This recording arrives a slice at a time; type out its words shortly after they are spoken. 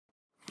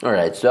All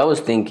right, so I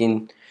was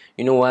thinking,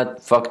 you know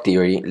what? Fuck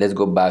theory. Let's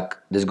go back.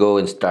 Let's go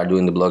and start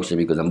doing the blockchain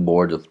because I'm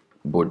bored of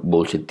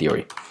bullshit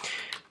theory.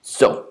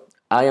 So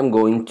I am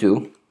going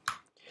to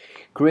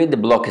create the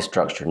block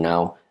structure.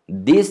 Now,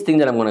 this thing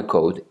that I'm going to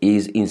code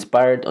is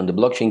inspired on the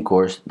blockchain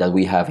course that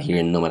we have here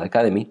in Nomad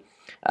Academy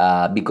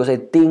because I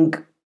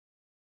think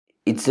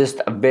it's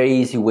just a very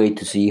easy way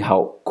to see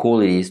how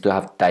cool it is to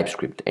have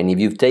TypeScript. And if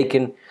you've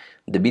taken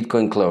the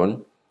Bitcoin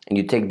clone and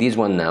you take this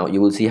one now,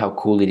 you will see how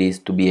cool it is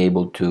to be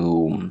able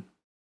to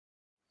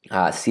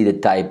see the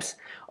types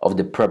of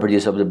the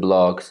properties of the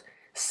blocks,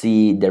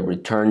 see the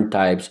return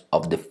types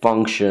of the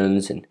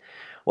functions, and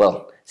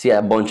well, see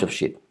a bunch of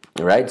shit.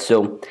 All right,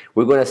 so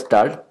we're gonna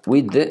start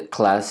with the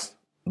class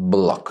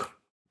block,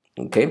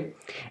 okay?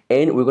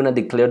 And we're gonna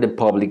declare the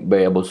public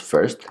variables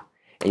first.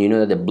 And you know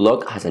that the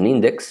block has an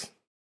index,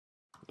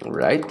 all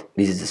right?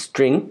 This is a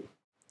string,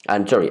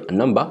 and sorry, a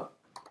number.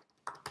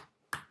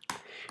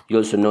 You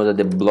also know that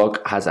the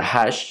block has a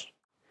hash.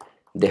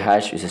 The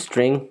hash is a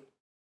string.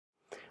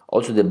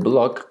 Also, the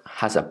block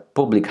has a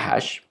public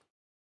hash,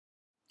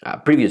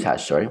 previous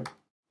hash, sorry.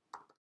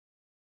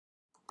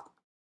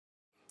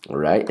 All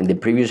right, and the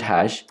previous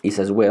hash is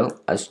as well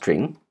a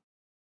string.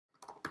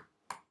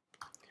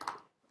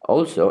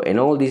 Also, and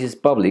all this is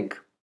public.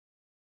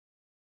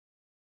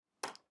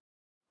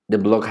 The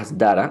block has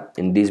data,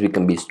 and this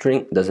can be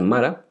string, doesn't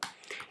matter.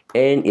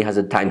 And it has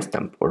a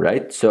timestamp, all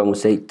right? So I'm gonna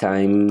say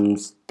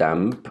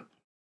timestamp,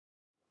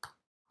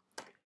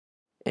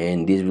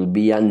 and this will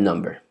be a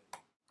number.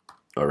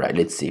 All right,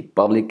 let's see.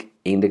 Public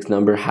index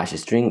number, hash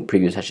string,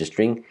 previous hash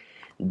string,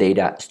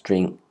 data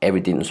string,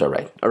 everything is all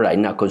right. All right,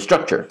 now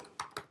constructor.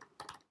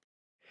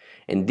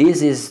 And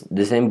this is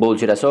the same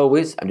bullshit as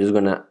always. I'm just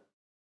gonna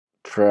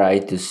try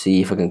to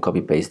see if I can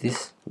copy paste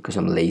this because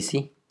I'm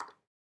lazy.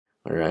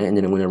 All right, and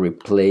then I'm gonna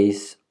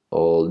replace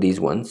all these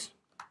ones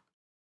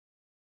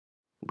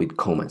with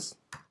commas.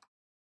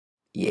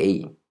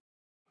 Yay.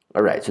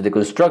 All right, so the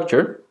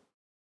constructor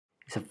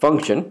is a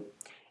function,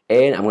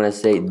 and I'm gonna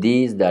say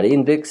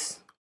this.index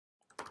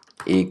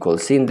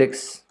equals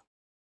index,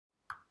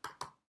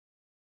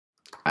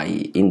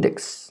 i.e.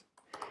 index.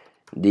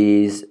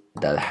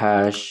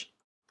 This.hash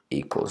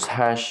equals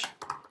hash.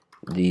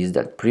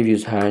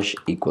 This.previous hash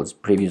equals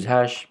previous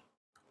hash.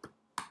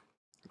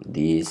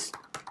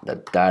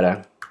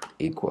 This.data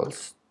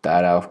equals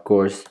data, of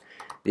course.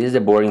 This is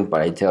the boring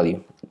part, I tell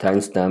you.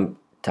 Timestamp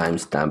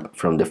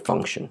from the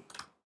function.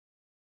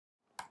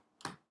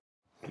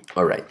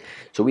 All right,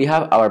 so we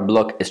have our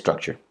block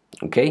structure,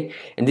 okay?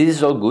 And this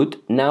is all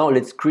good. Now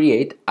let's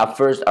create our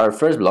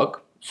first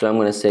block. So I'm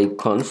gonna say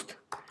const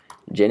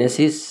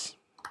genesis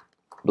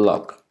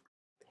block.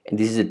 And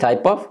this is the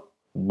type of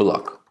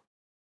block.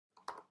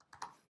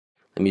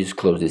 Let me just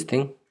close this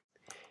thing.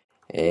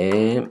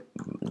 And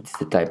it's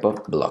the type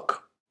of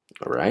block.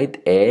 All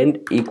right, and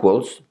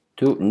equals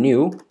to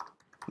new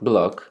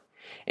block.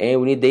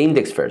 And we need the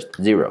index first,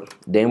 0.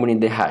 Then we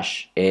need the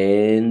hash,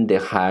 and the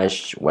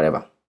hash,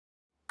 whatever.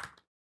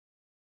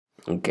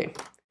 Okay,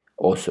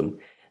 awesome.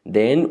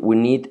 Then we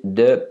need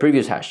the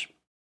previous hash,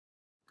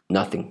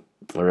 nothing.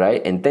 All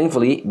right, and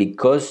thankfully,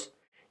 because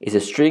it's a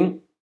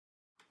string,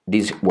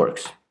 this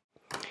works.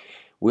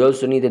 We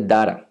also need the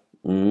data.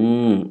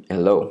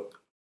 Hello.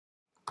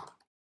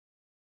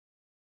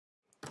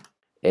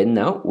 And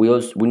now we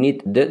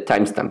need the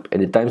timestamp,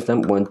 and the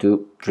timestamp 1,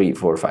 2, 3,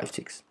 4, 5,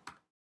 6.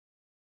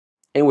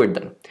 And we're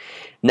done.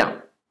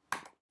 Now,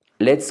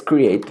 let's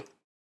create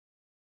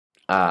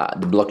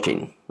the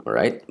blockchain, all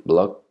right?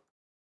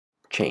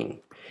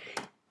 Blockchain.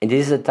 And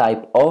this is a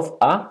type of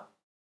a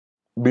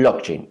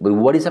blockchain. But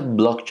what is a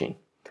blockchain?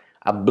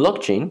 A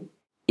blockchain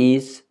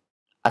is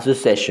a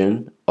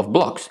succession of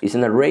blocks. It's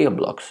an array of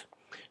blocks.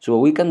 So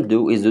what we can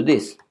do is do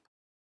this,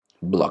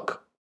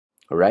 block,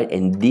 all right?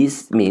 And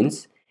this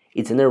means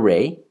it's an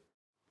array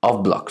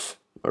of blocks,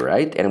 all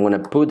right? And I'm gonna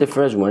put the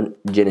first one,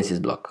 Genesis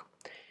block.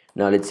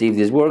 Now let's see if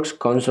this works.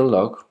 Console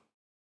log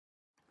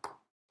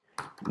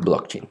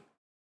blockchain.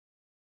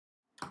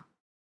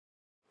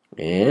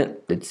 And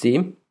let's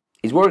see,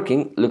 it's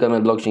working. Look at my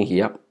blockchain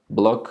here.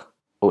 Block,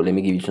 oh, let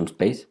me give you some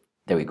space.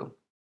 There we go.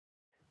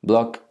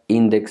 Block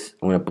index,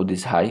 I'm gonna put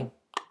this high.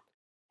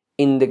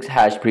 Index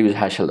hash, previous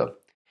hash, hello.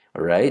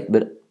 All right,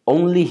 but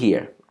only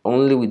here,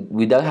 only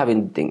without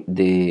having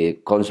the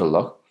console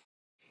log,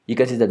 you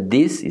can see that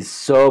this is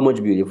so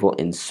much beautiful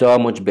and so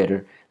much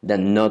better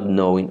than not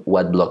knowing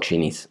what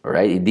blockchain is. All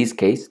right, in this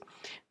case,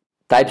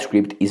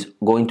 TypeScript is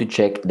going to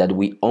check that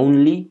we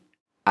only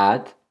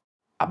add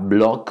a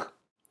block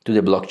to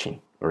the blockchain.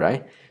 All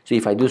right, so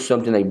if I do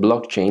something like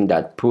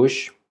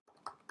blockchain.push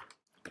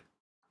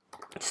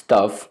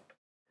stuff,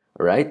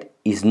 all right,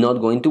 it's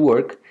not going to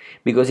work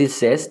because it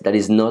says that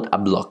it's not a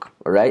block.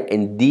 All right,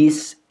 and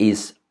this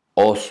is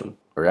awesome.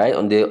 All right,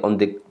 on the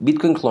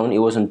Bitcoin clone, it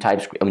was on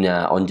TypeScript, on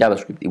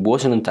JavaScript. It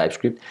wasn't on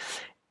TypeScript.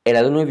 And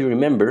I don't know if you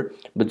remember,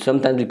 but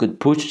sometimes we could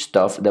push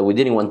stuff that we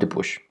didn't want to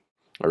push.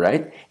 All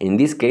right, in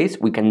this case,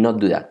 we cannot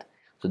do that.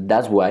 So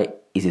that's why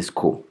it is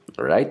cool.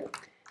 All right,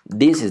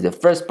 this is the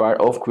first part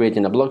of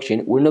creating a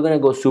blockchain. We're not going to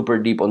go super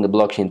deep on the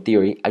blockchain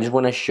theory. I just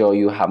want to show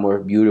you how more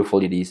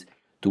beautiful it is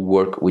to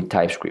work with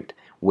TypeScript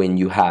when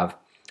you have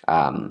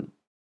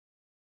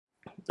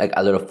like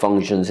a lot of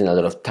functions and a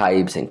lot of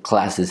types and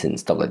classes and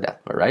stuff like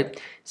that. All right,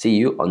 see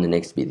you on the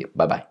next video.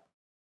 Bye bye.